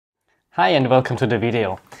Hi and welcome to the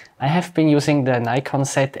video. I have been using the Nikon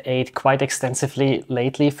Z8 quite extensively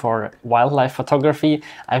lately for wildlife photography.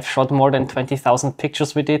 I've shot more than 20,000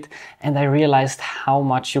 pictures with it and I realized how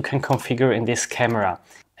much you can configure in this camera.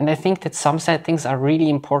 And I think that some settings are really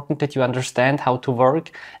important that you understand how to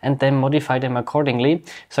work and then modify them accordingly.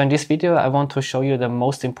 So in this video I want to show you the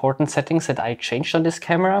most important settings that I changed on this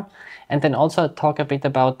camera, and then also talk a bit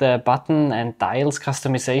about the button and dials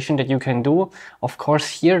customization that you can do. Of course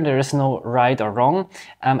here there is no right or wrong.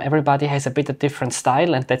 Everybody has a bit of different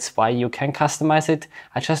style and that's why you can customize it.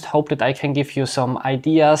 I just hope that I can give you some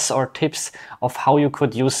ideas or tips of how you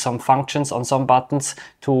could use some functions on some buttons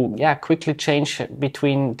to quickly change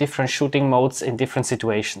between different shooting modes in different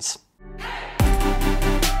situations.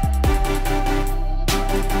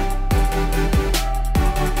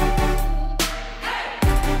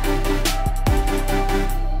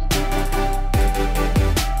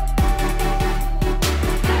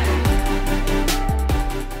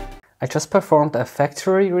 I just performed a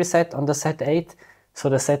factory reset on the Z8, so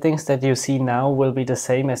the settings that you see now will be the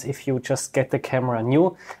same as if you just get the camera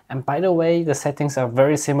new. And by the way, the settings are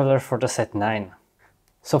very similar for the Z9.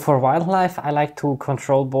 So for wildlife, I like to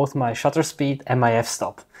control both my shutter speed and my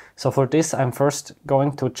f-stop. So for this, I'm first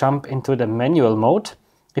going to jump into the manual mode.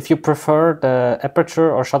 If you prefer the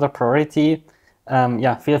aperture or shutter priority,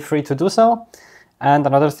 feel free to do so. And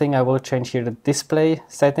another thing, I will change here the display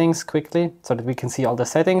settings quickly so that we can see all the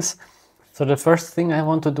settings. So the first thing I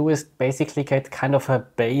want to do is basically get kind of a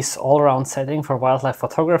base all-around setting for wildlife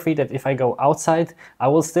photography that if I go outside, I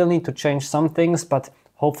will still need to change some things, but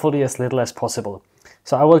hopefully as little as possible.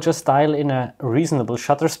 So I will just dial in a reasonable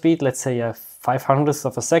shutter speed, let's say a 500th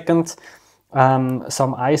of a second,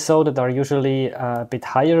 some ISO that are usually a bit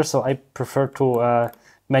higher, so I prefer to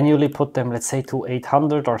manually put them, let's say, to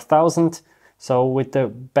 800 or 1000. So with the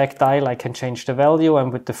back dial I can change the value,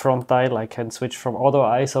 and with the front dial I can switch from auto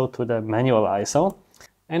ISO to the manual ISO.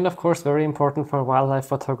 And of course, very important for wildlife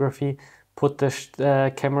photography, put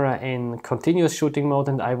the camera in continuous shooting mode,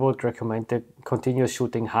 and I would recommend the continuous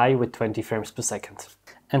shooting high with 20 frames per second.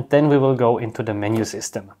 And then we will go into the menu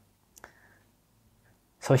system.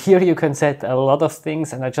 So here you can set a lot of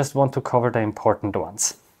things and I just want to cover the important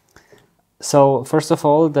ones. So first of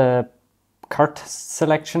all, the card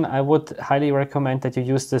selection, I would highly recommend that you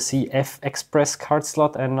use the CF Express card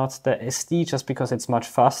slot and not the SD, just because it's much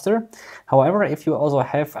faster. However, if you also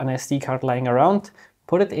have an SD card lying around,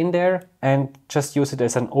 put it in there and just use it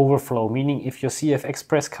as an overflow, meaning if your CF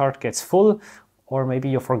Express card gets full, or maybe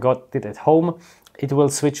you forgot it at home, it will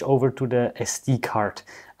switch over to the SD card.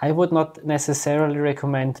 I would not necessarily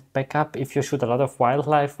recommend backup if you shoot a lot of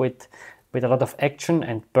wildlife with a lot of action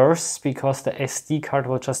and bursts, because the SD card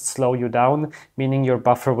will just slow you down, meaning your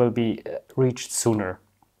buffer will be reached sooner.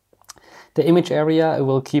 The image area I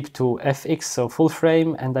will keep to FX, so full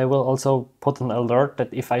frame, and I will also put an alert that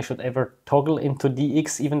if I should ever toggle into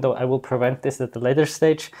DX, even though I will prevent this at the later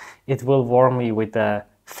stage, it will warn me with the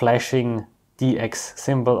flashing DX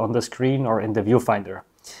symbol on the screen or in the viewfinder.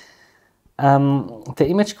 The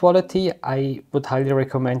image quality, I would highly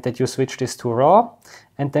recommend that you switch this to RAW.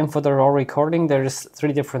 And then for the RAW recording, there is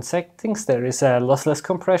 3 different settings. There is a lossless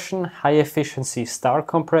compression, high efficiency star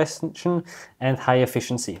compression, and high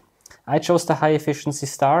efficiency. I chose the high efficiency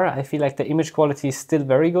star. I feel like the image quality is still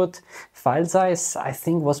very good. File size, I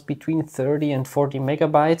think, was between 30 and 40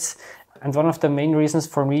 megabytes. And one of the main reasons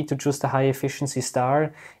for me to choose the high efficiency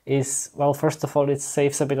star is, well, first of all, it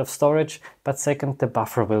saves a bit of storage, but second, the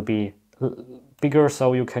buffer will be bigger,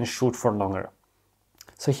 so you can shoot for longer.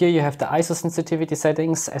 So here you have the ISO sensitivity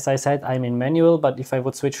settings. As I said, I'm in manual, but if I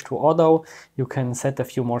would switch to auto, you can set a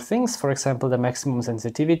few more things. For example, the maximum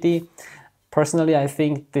sensitivity. Personally, I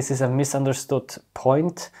think this is a misunderstood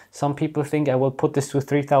point. Some people think I will put this to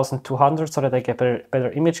 3200 so that I get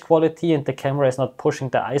better image quality and the camera is not pushing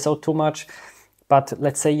the ISO too much. But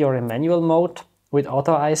let's say you're in manual mode with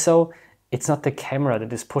auto ISO. It's not the camera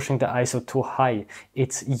that is pushing the ISO too high.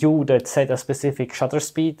 It's you that set a specific shutter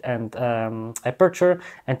speed and aperture,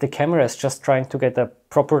 and the camera is just trying to get a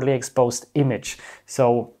properly exposed image.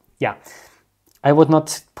 So yeah, I would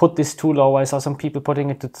not put this too low. I saw some people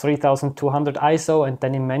putting it to 3200 ISO, and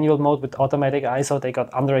then in manual mode with automatic ISO, they got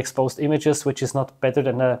underexposed images, which is not better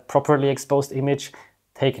than a properly exposed image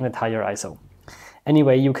taken at higher ISO.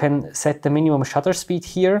 Anyway, you can set the minimum shutter speed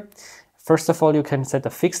here. First of all, you can set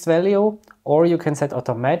a fixed value, or you can set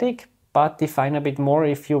automatic, but define a bit more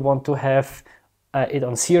if you want to have it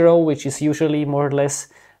on 0, which is usually more or less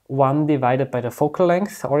 1 divided by the focal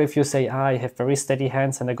length. Or if you say, I have very steady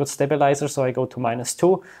hands and a good stabilizer, so I go to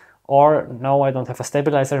 -2. Or no, I don't have a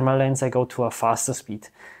stabilizer in my lens, I go to a faster speed.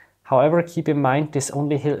 However, keep in mind this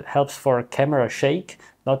only helps for camera shake,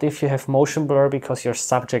 not if you have motion blur because your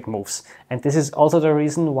subject moves. And this is also the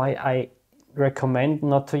reason why I recommend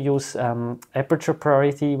not to use aperture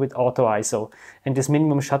priority with auto ISO. And this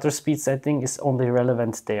minimum shutter speed setting is only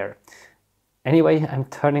relevant there. Anyway, I'm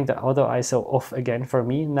turning the auto ISO off again for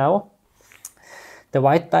me now. The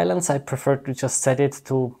white balance, I prefer to just set it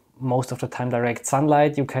to most of the time direct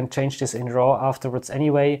sunlight. You can change this in RAW afterwards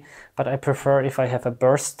anyway, but I prefer if I have a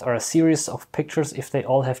burst or a series of pictures if they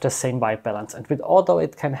all have the same white balance. And with auto,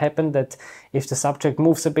 it can happen that if the subject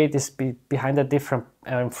moves a bit, is behind a different,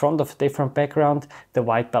 in front of a different background, the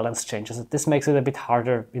white balance changes. This makes it a bit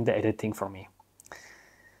harder in the editing for me.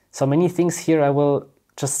 So many things here I will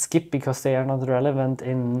just skip because they are not relevant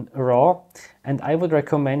in RAW. And I would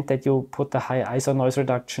recommend that you put the high ISO noise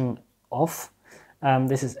reduction off.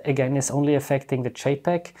 This is again is only affecting the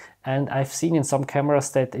JPEG, and I've seen in some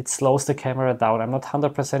cameras that it slows the camera down. I'm not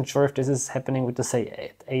 100% sure if this is happening with the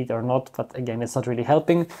Z8 or not, but again, it's not really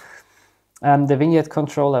helping. The vignette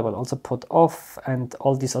control I will also put off, and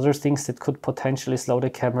all these other things that could potentially slow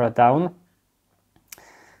the camera down.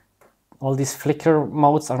 All these flicker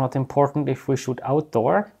modes are not important if we shoot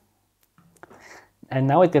outdoor. And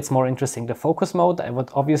now it gets more interesting. The focus mode I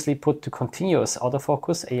would obviously put to continuous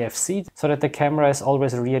autofocus, AFC, so that the camera is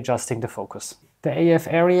always readjusting the focus. The AF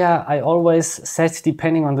area I always set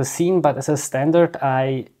depending on the scene, but as a standard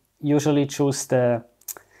I usually choose the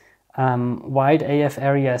wide AF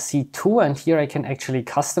area C2, and here I can actually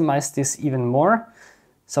customize this even more.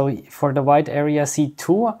 So for the wide area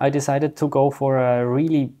C2 I decided to go for a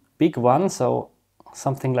really big one, so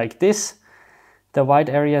something like this. The wide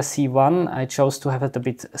area C1 I chose to have it a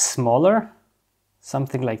bit smaller,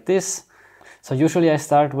 something like this. So usually I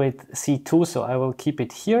start with C2, so I will keep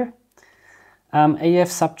it here.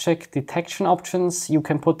 AF subject detection options, you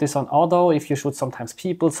can put this on auto if you shoot sometimes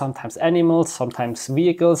people, sometimes animals, sometimes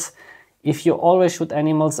vehicles. If you always shoot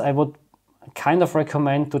animals, I would kind of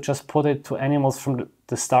recommend to just put it to animals from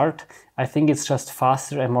the start. I think it's just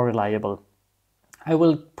faster and more reliable. I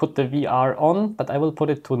will put the VR on, but I will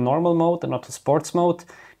put it to normal mode and not to sports mode.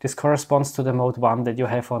 This corresponds to the mode 1 that you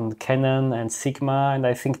have on Canon and Sigma, and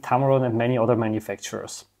I think Tamron and many other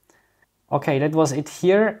manufacturers. Okay, that was it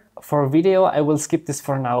here. For video, I will skip this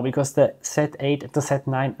for now because the Z8 and the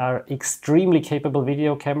Z9 are extremely capable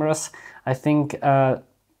video cameras. I think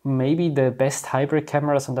maybe the best hybrid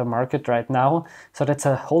cameras on the market right now. So that's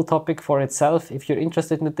a whole topic for itself. If you're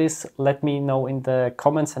interested in this, let me know in the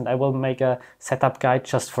comments and I will make a setup guide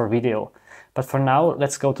just for video. But for now,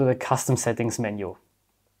 let's go to the custom settings menu.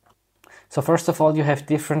 So first of all, you have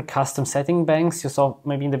different custom setting banks. You saw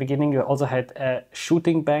maybe in the beginning, you also had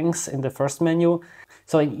shooting banks in the first menu.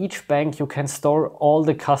 So in each bank, you can store all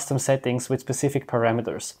the custom settings with specific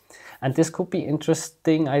parameters. And this could be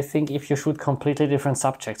interesting, I think, if you shoot completely different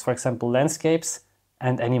subjects, for example, landscapes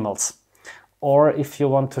and animals. Or if you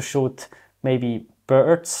want to shoot maybe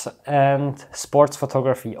birds and sports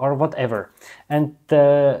photography or whatever. And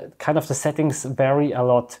the settings vary a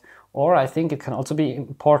lot. Or I think it can also be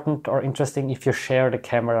important or interesting if you share the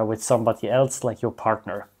camera with somebody else, like your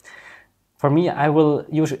partner. For me, I will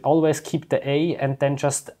usually always keep the A and then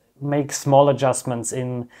just make small adjustments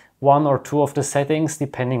in one or two of the settings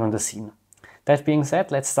depending on the scene. That being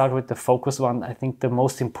said, let's start with the focus one, I think the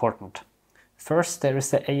most important. First, there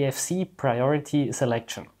is the AFC priority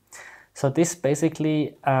selection. So this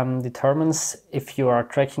basically determines if you are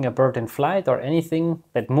tracking a bird in flight or anything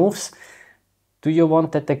that moves. Do you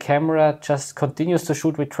want that the camera just continues to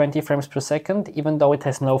shoot with 20 frames per second even though it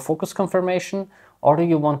has no focus confirmation? Or do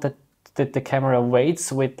you want that the camera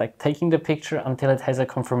waits with taking the picture until it has a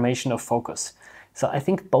confirmation of focus? So I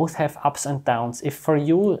think both have ups and downs. If for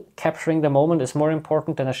you capturing the moment is more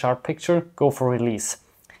important than a sharp picture, go for release.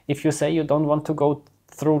 If you say you don't want to go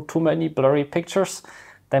through too many blurry pictures,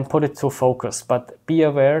 then put it to focus. But be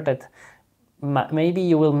aware that maybe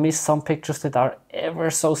you will miss some pictures that are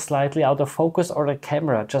ever so slightly out of focus, or the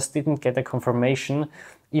camera just didn't get a confirmation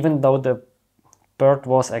even though the bird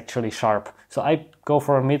was actually sharp. So I go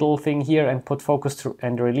for a middle thing here and put focus to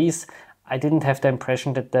and release. I didn't have the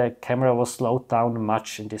impression that the camera was slowed down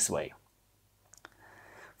much in this way.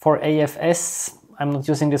 For AFS, I'm not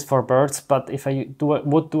using this for birds, but if I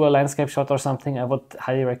would do a landscape shot or something, I would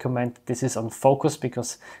highly recommend this is on focus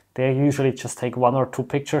because they usually just take one or two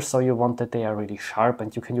pictures, so you want that they are really sharp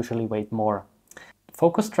and you can usually wait more.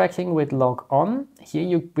 Focus tracking with log on.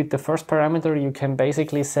 Here with the first parameter, you can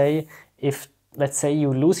basically say if, let's say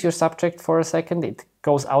you lose your subject for a second, it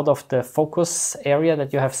goes out of the focus area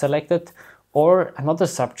that you have selected, or another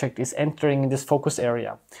subject is entering in this focus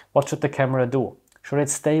area. What should the camera do? Should it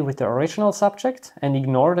stay with the original subject and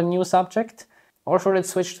ignore the new subject, or should it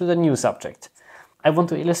switch to the new subject? I want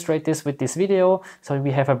to illustrate this with this video. So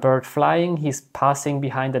we have a bird flying, he's passing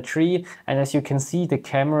behind a tree, and as you can see, the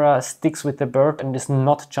camera sticks with the bird and is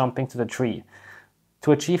not jumping to the tree.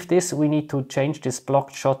 To achieve this, we need to change this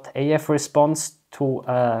blocked shot AF response to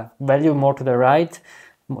a value more to the right,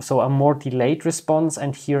 so a more delayed response,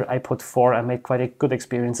 and here I put 4. I made quite good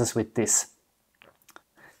experiences with this.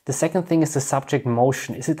 The second thing is the subject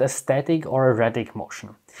motion. Is it a static or erratic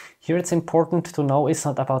motion? Here it's important to know it's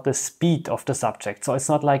not about the speed of the subject. So it's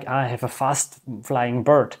not like I have a fast flying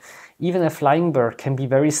bird. Even a flying bird can be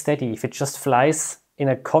very steady if it just flies in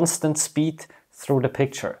a constant speed through the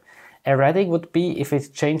picture. Erratic would be if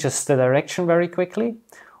it changes the direction very quickly,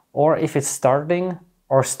 or if it's starting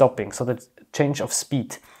or stopping, so the change of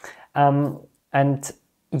speed. And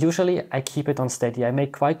usually I keep it on steady. I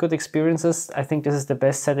make quite good experiences. I think this is the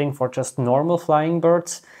best setting for just normal flying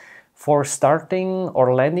birds. For starting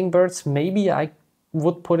or landing birds, maybe I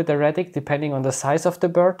would put it erratic depending on the size of the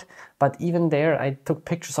bird. But even there, I took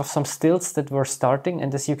pictures of some stills that were starting.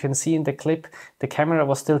 And as you can see in the clip, the camera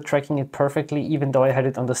was still tracking it perfectly, even though I had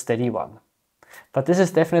it on the steady one. But this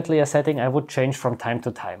is definitely a setting I would change from time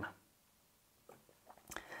to time.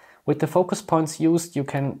 With the focus points used, you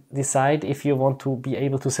can decide if you want to be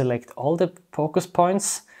able to select all the focus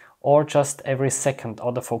points or just every second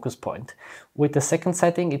autofocus point. With the second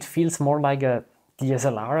setting, it feels more like a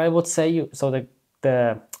DSLR, I would say, so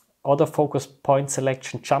the autofocus point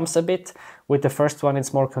selection jumps a bit. With the first one,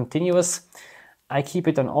 it's more continuous. I keep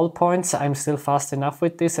it on all points. I'm still fast enough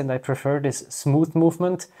with this and I prefer this smooth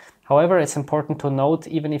movement. However, it's important to note,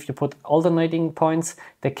 even if you put alternating points,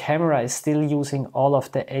 the camera is still using all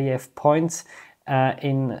of the AF points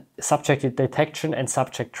in subject detection and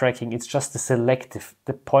subject tracking. It's just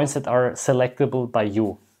the points that are selectable by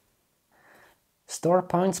you. Store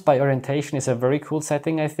points by orientation is a very cool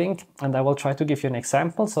setting, I think, and I will try to give you an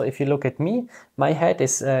example. So if you look at me, my head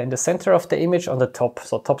is in the center of the image on the top,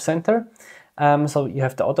 so top center. So you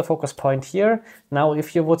have the autofocus point here. Now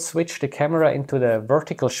if you would switch the camera into the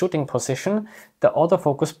vertical shooting position, the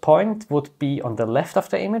autofocus point would be on the left of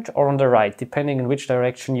the image or on the right, depending on which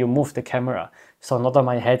direction you move the camera. So not on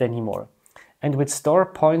my head anymore. And with store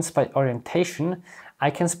points by orientation,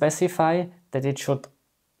 I can specify that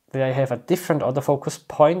I have a different autofocus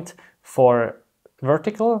point for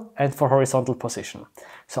vertical and for horizontal position.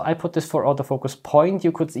 So I put this for autofocus point.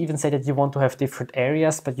 You could even say that you want to have different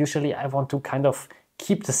areas, but usually I want to kind of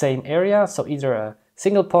keep the same area. So either a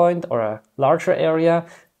single point or a larger area,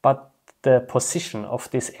 but the position of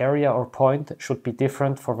this area or point should be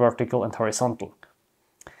different for vertical and horizontal.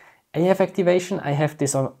 AF activation, I have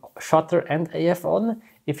this on shutter and AF on.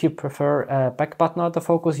 If you prefer back button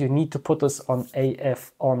autofocus, you need to put this on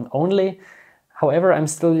AF on only. However, I'm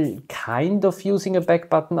still kind of using a back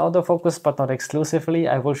button autofocus, but not exclusively.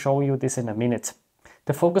 I will show you this in a minute.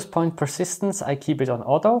 The focus point persistence, I keep it on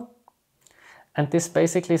auto. And this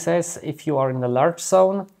basically says if you are in a large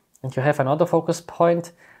zone and you have an autofocus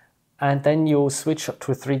point and then you switch to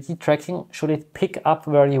 3D tracking, should it pick up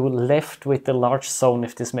where you left with the large zone,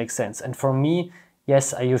 if this makes sense? And for me,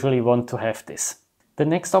 yes, I usually want to have this. The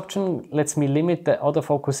next option lets me limit the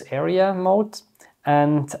autofocus area mode.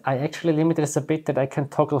 And I actually limited this a bit that I can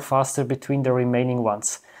toggle faster between the remaining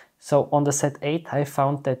ones. So on the Z8, I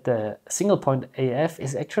found that the single point AF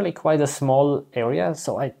is actually quite a small area.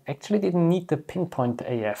 So I actually didn't need the pinpoint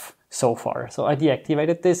AF so far. So I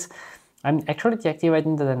deactivated this. I'm actually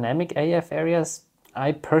deactivating the dynamic AF areas.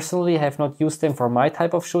 I personally have not used them for my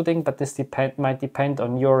type of shooting, but this might depend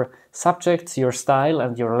on your subjects, your style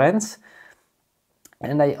and your lens.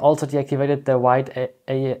 And I also deactivated the wide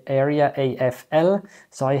area AFL,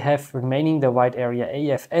 so I have remaining the wide area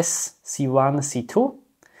AFS, C1, C2.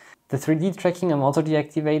 The 3D tracking I'm also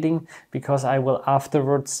deactivating because I will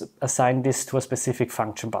afterwards assign this to a specific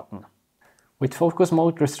function button. With focus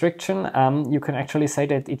mode restriction, you can actually say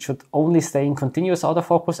that it should only stay in continuous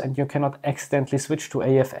autofocus and you cannot accidentally switch to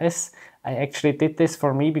AFS. I actually did this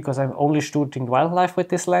for me because I'm only shooting wildlife with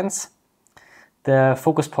this lens. The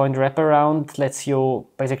focus point wraparound lets you,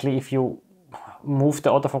 basically if you move the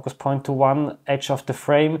autofocus point to one edge of the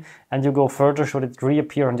frame and you go further, should it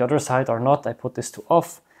reappear on the other side or not? I put this to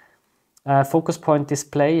off. Focus point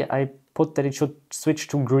display, I put that it should switch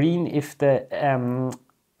to green if the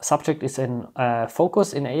subject is in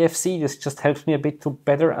focus in AFC. This just helps me a bit to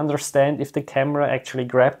better understand if the camera actually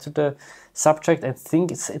grabbed to the subject and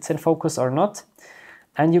thinks it's in focus or not.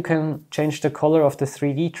 And you can change the color of the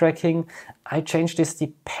 3D tracking. I changed this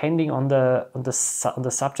depending on the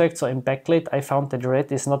subject. So in backlit, I found that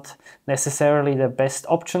red is not necessarily the best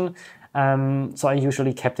option. So I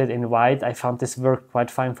usually kept it in wide. I found this worked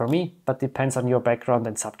quite fine for me, but depends on your background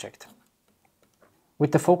and subject.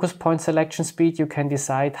 With the focus point selection speed, you can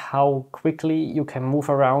decide how quickly you can move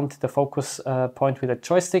around the focus point with a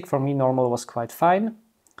joystick. For me, normal was quite fine.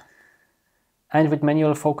 And with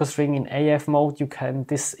manual focus ring in AF mode, you can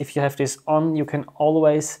if you have this on, you can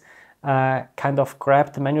always kind of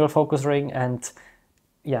grab the manual focus ring and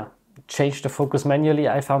change the focus manually.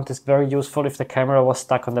 I found this very useful if the camera was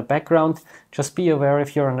stuck on the background. Just be aware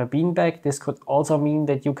if you're on a beanbag, this could also mean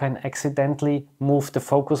that you can accidentally move the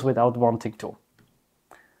focus without wanting to.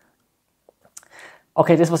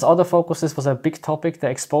 Okay, this was autofocus. This was a big topic. The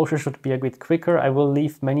exposure should be a bit quicker. I will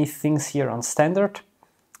leave many things here on standard.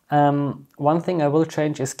 One thing I will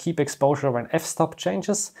change is keep exposure when f-stop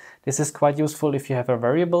changes. This is quite useful if you have a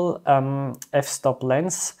variable f-stop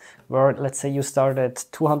lens, where let's say you start at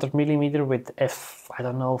 200mm with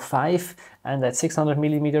f5, and at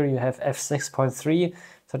 600mm you have f6.3.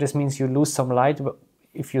 So this means you lose some light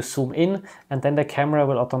if you zoom in, and then the camera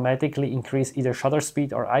will automatically increase either shutter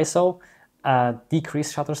speed or ISO.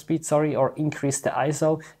 Decrease shutter speed, or increase the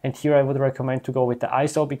ISO. And here I would recommend to go with the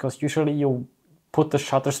ISO, because usually you put the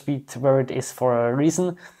shutter speed where it is for a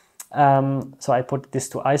reason. So I put this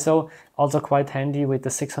to ISO. Also quite handy with the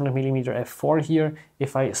 600mm f4 here.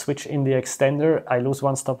 If I switch in the extender, I lose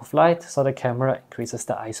one stop of light, so the camera increases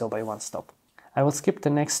the ISO by one stop. I will skip the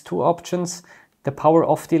next two options. The power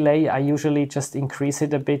off delay, I usually just increase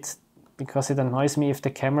it a bit because it annoys me if the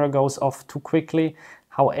camera goes off too quickly.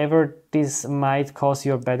 However, this might cause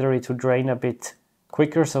your battery to drain a bit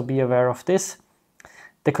quicker, so be aware of this.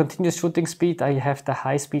 The continuous shooting speed, I have the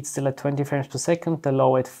high speed still at 20 frames per second, the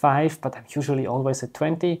low at 5, but I'm usually always at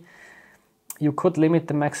 20. You could limit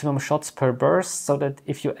the maximum shots per burst, so that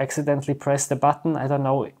if you accidentally press the button, I don't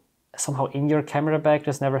know, somehow in your camera bag,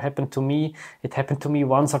 this never happened to me. It happened to me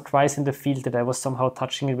once or twice in the field that I was somehow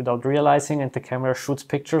touching it without realizing and the camera shoots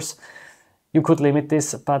pictures. You could limit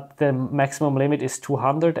this, but the maximum limit is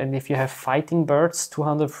 200, and if you have fighting birds,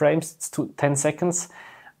 200 frames, it's 10 seconds.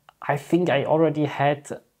 I think I already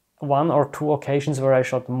had one or two occasions where I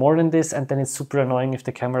shot more than this, and then it's super annoying if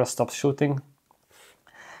the camera stops shooting.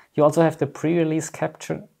 You also have the pre-release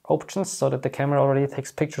capture options, so that the camera already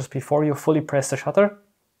takes pictures before you fully press the shutter.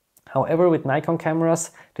 However, with Nikon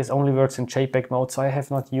cameras, this only works in JPEG mode, so I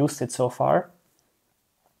have not used it so far.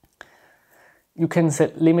 You can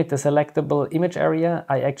limit the selectable image area.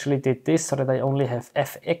 I actually did this so that I only have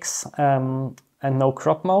FX and no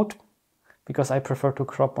crop mode, because I prefer to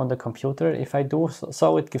crop on the computer. If I do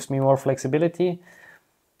so, it gives me more flexibility.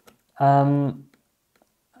 I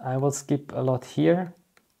will skip a lot here.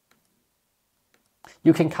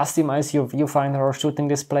 You can customize your viewfinder or shooting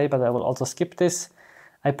display, but I will also skip this.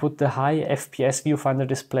 I put the high FPS viewfinder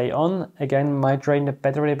display on. Again, might drain the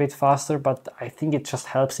battery a bit faster, but I think it just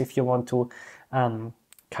helps if you want to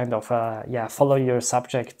follow your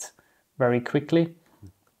subject very quickly.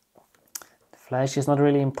 The flash is not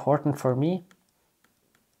really important for me.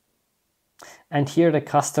 And here the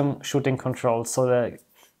custom shooting controls, so the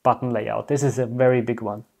button layout. This is a very big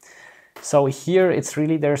one. So here it's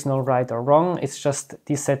really, there's no right or wrong. It's just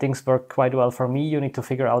these settings work quite well for me. You need to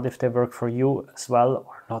figure out if they work for you as well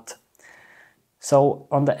or not. So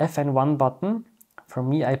on the FN1 button, for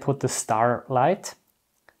me, I put the star light.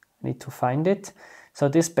 I need to find it. So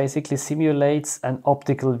this basically simulates an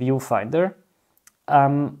optical viewfinder.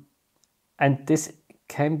 And this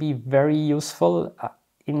can be very useful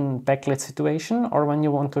in backlit situation or when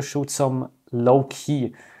you want to shoot some low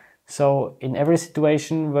key. So in every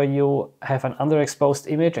situation where you have an underexposed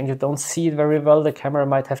image and you don't see it very well, the camera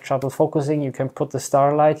might have trouble focusing, you can put the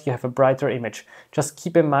starlight, you have a brighter image. Just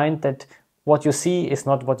keep in mind that what you see is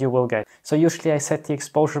not what you will get. So usually I set the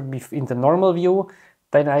exposure in the normal view,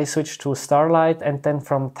 then I switch to starlight, and then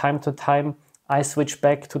from time to time I switch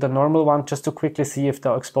back to the normal one just to quickly see if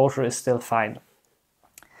the exposure is still fine.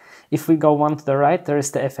 If we go one to the right, there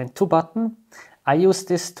is the FN2 button. I use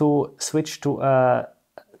this to switch to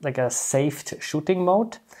like a saved shooting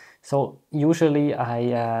mode. So usually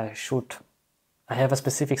I have a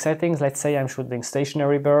specific settings. Let's say I'm shooting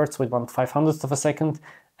stationary birds with 1/500th of a second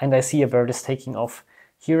and I see a bird is taking off.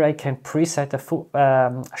 Here I can preset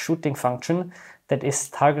a shooting function that is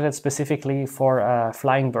targeted specifically for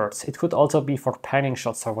flying birds. It could also be for panning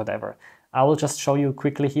shots or whatever. I will just show you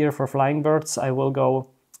quickly here for flying birds. I will go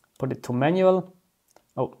put it to manual.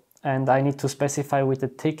 Oh, and I need to specify with the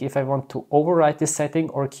tick if I want to override this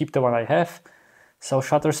setting or keep the one I have. So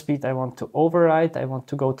shutter speed I want to override. I want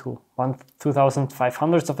to go to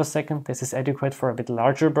 1/2500th of a second. This is adequate for a bit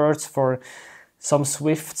larger birds, for some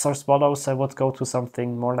swifts or swallows, I would go to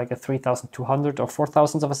something more like a 3200 or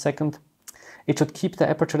 4000 of a second. It should keep the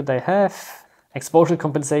aperture that I have. Exposure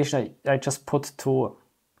compensation, I just put to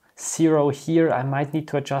 0 here. I might need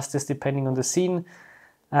to adjust this depending on the scene.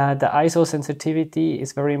 The ISO sensitivity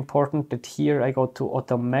is very important, that here I go to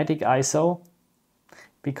automatic ISO,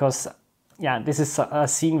 because yeah, this is a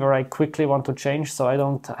scene where I quickly want to change, so I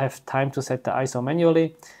don't have time to set the ISO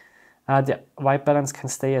manually. The white balance can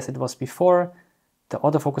stay as it was before. The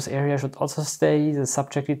autofocus area should also stay. The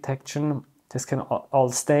subject detection, this can all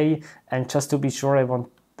stay. And just to be sure,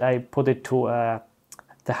 I put it to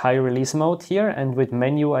the high release mode here, and with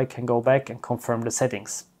menu I can go back and confirm the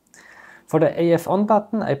settings. For the AF on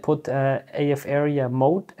button, I put AF area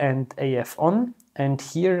mode and AF on, and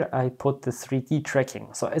here I put the 3D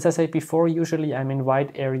tracking. So as I said before, usually I'm in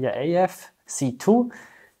wide area AF C2.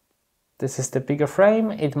 This is the bigger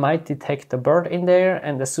frame. It might detect the bird in there,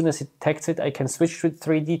 and as soon as it detects it, I can switch to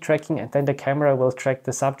 3D tracking, and then the camera will track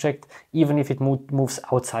the subject even if it moves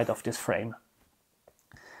outside of this frame.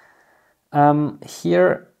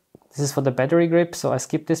 Here, this is for the battery grip, so I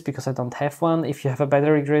skip this because I don't have one. If you have a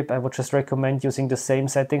battery grip, I would just recommend using the same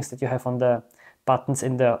settings that you have on the buttons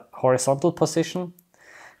in the horizontal position.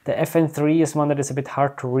 The FN3 is one that is a bit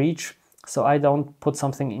hard to reach, so I don't put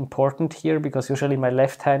something important here because usually my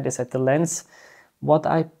left hand is at the lens. What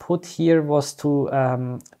I put here was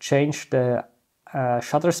to change the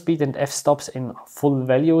shutter speed and f-stops in full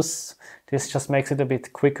values. This just makes it a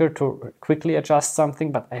bit quicker to quickly adjust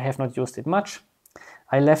something, but I have not used it much.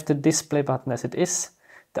 I left the display button as it is.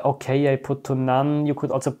 The OK I put to none. You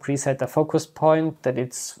could also preset a focus point that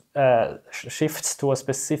it shifts to a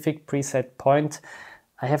specific preset point.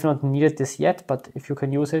 I have not needed this yet, but if you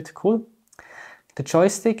can use it, cool. The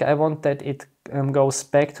joystick, I want that it goes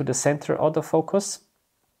back to the center autofocus.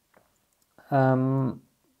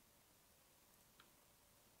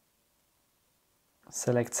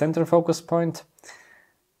 Select center focus point.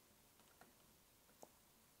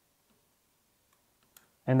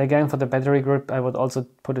 And again, for the battery grip, I would also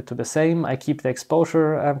put it to the same. I keep the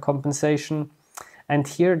exposure compensation. And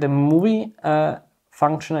here the movie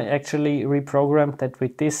function, I actually reprogrammed that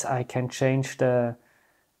with this I can change the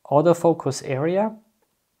autofocus area.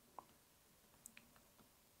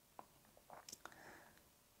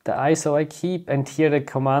 The ISO I keep, and here the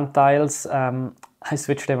command dials, I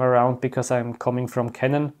switch them around because I'm coming from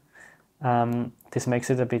Canon. This makes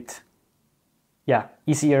it a bit,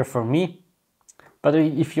 easier for me. But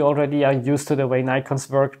if you already are used to the way Nikons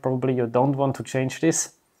work, probably you don't want to change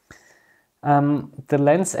this. The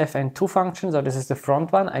lens FN2 function, so this is the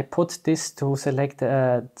front one, I put this to select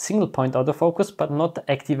a single point autofocus, but not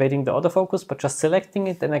activating the autofocus, but just selecting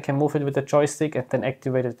it, then I can move it with the joystick and then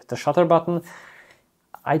activate it with the shutter button.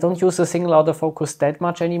 I don't use a single autofocus that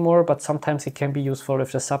much anymore, but sometimes it can be useful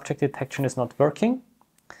if the subject detection is not working.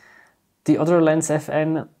 The other lens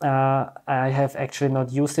FN, I have actually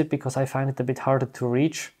not used it because I find it a bit harder to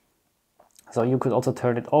reach. So you could also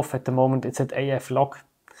turn it off. At the moment it's at AF lock.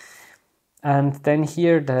 And then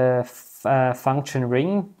here the function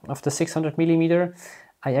ring of the 600mm.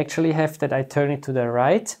 I actually have that I turn it to the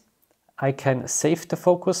right. I can save the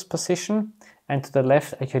focus position, and to the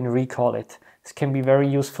left I can recall it. This can be very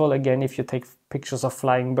useful again if you take pictures of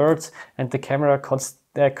flying birds and the camera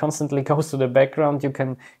constantly goes to the background. You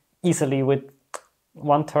can easily with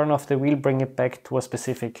one turn of the wheel bring it back to a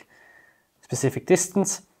specific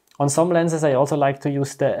distance. On some lenses I also like to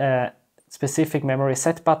use the specific memory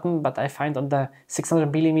set button, but I find on the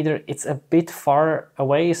 600mm it's a bit far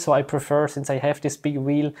away, so I prefer, since I have this big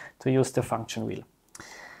wheel, to use the function wheel.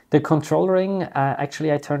 The control ring,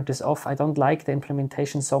 actually I turned this off. I don't like the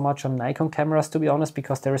implementation so much on Nikon cameras, to be honest,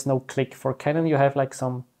 because there is no click. For Canon you have like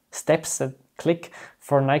some steps that click.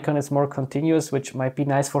 For Nikon it's more continuous, which might be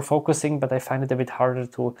nice for focusing, but I find it a bit harder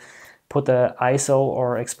to put a ISO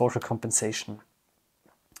or exposure compensation.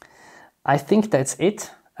 I think that's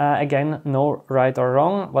it. Again, no right or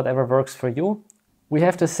wrong, whatever works for you. We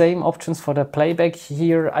have the same options for the playback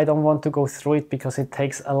here. I don't want to go through it because it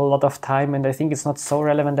takes a lot of time and I think it's not so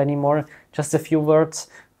relevant anymore. Just a few words.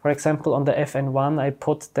 For example, on the FN1 I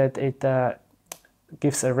put that it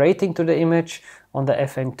gives a rating to the image. On the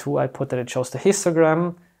FN2 I put that it shows the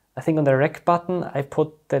histogram. I think on the rec button I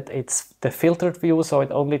put that it's the filtered view, so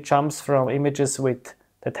it only jumps from images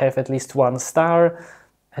that have at least 1 star.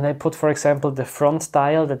 And I put, for example, the front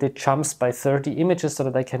dial that it jumps by 30 images so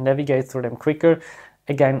that I can navigate through them quicker.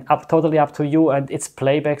 Again, totally up to you, and it's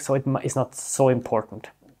playback, so it is not so important.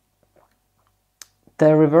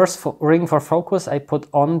 The reverse ring for focus I put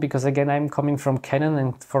on because again I'm coming from Canon,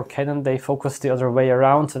 and for Canon they focus the other way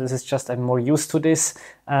around, so this is just, I'm more used to this.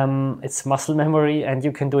 It's muscle memory, and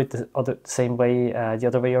you can do it the same way, the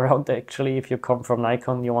other way around actually. If you come from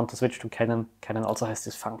Nikon, you want to switch to Canon, Canon also has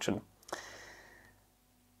this function.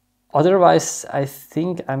 Otherwise, I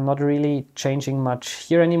think I'm not really changing much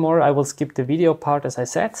here anymore. I will skip the video part as I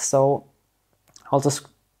said, so also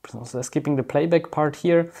skipping the playback part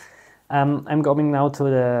here. I'm going now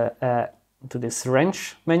to this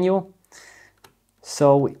wrench menu.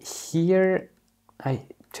 So here I'm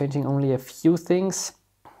changing only a few things.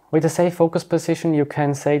 With the save focus position, you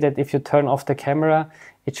can say that if you turn off the camera,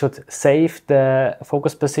 it should save the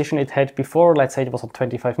focus position it had before. Let's say it was on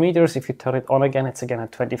 25 meters. If you turn it on again, it's again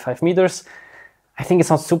at 25 meters. I think it's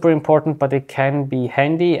not super important, but it can be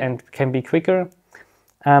handy and can be quicker.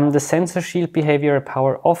 The sensor shield behavior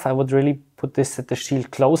power off. I would really put this at the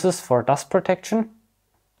shield closes for dust protection.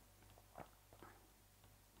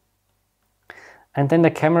 And then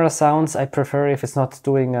the camera sounds, I prefer if it's not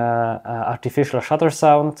doing a artificial shutter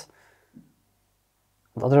sound.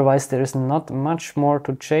 Otherwise, there is not much more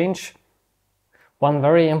to change. One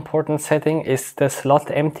very important setting is the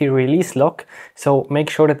slot empty release lock. So make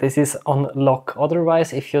sure that this is on lock.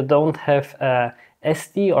 Otherwise, if you don't have a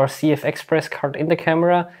SD or CF Express card in the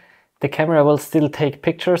camera will still take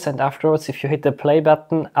pictures, and afterwards if you hit the play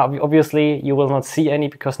button, obviously you will not see any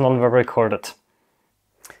because none were recorded.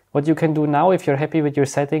 What you can do now, if you're happy with your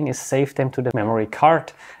setting, is save them to the memory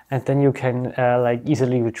card, and then you can like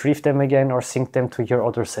easily retrieve them again or sync them to your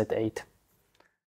other Z8.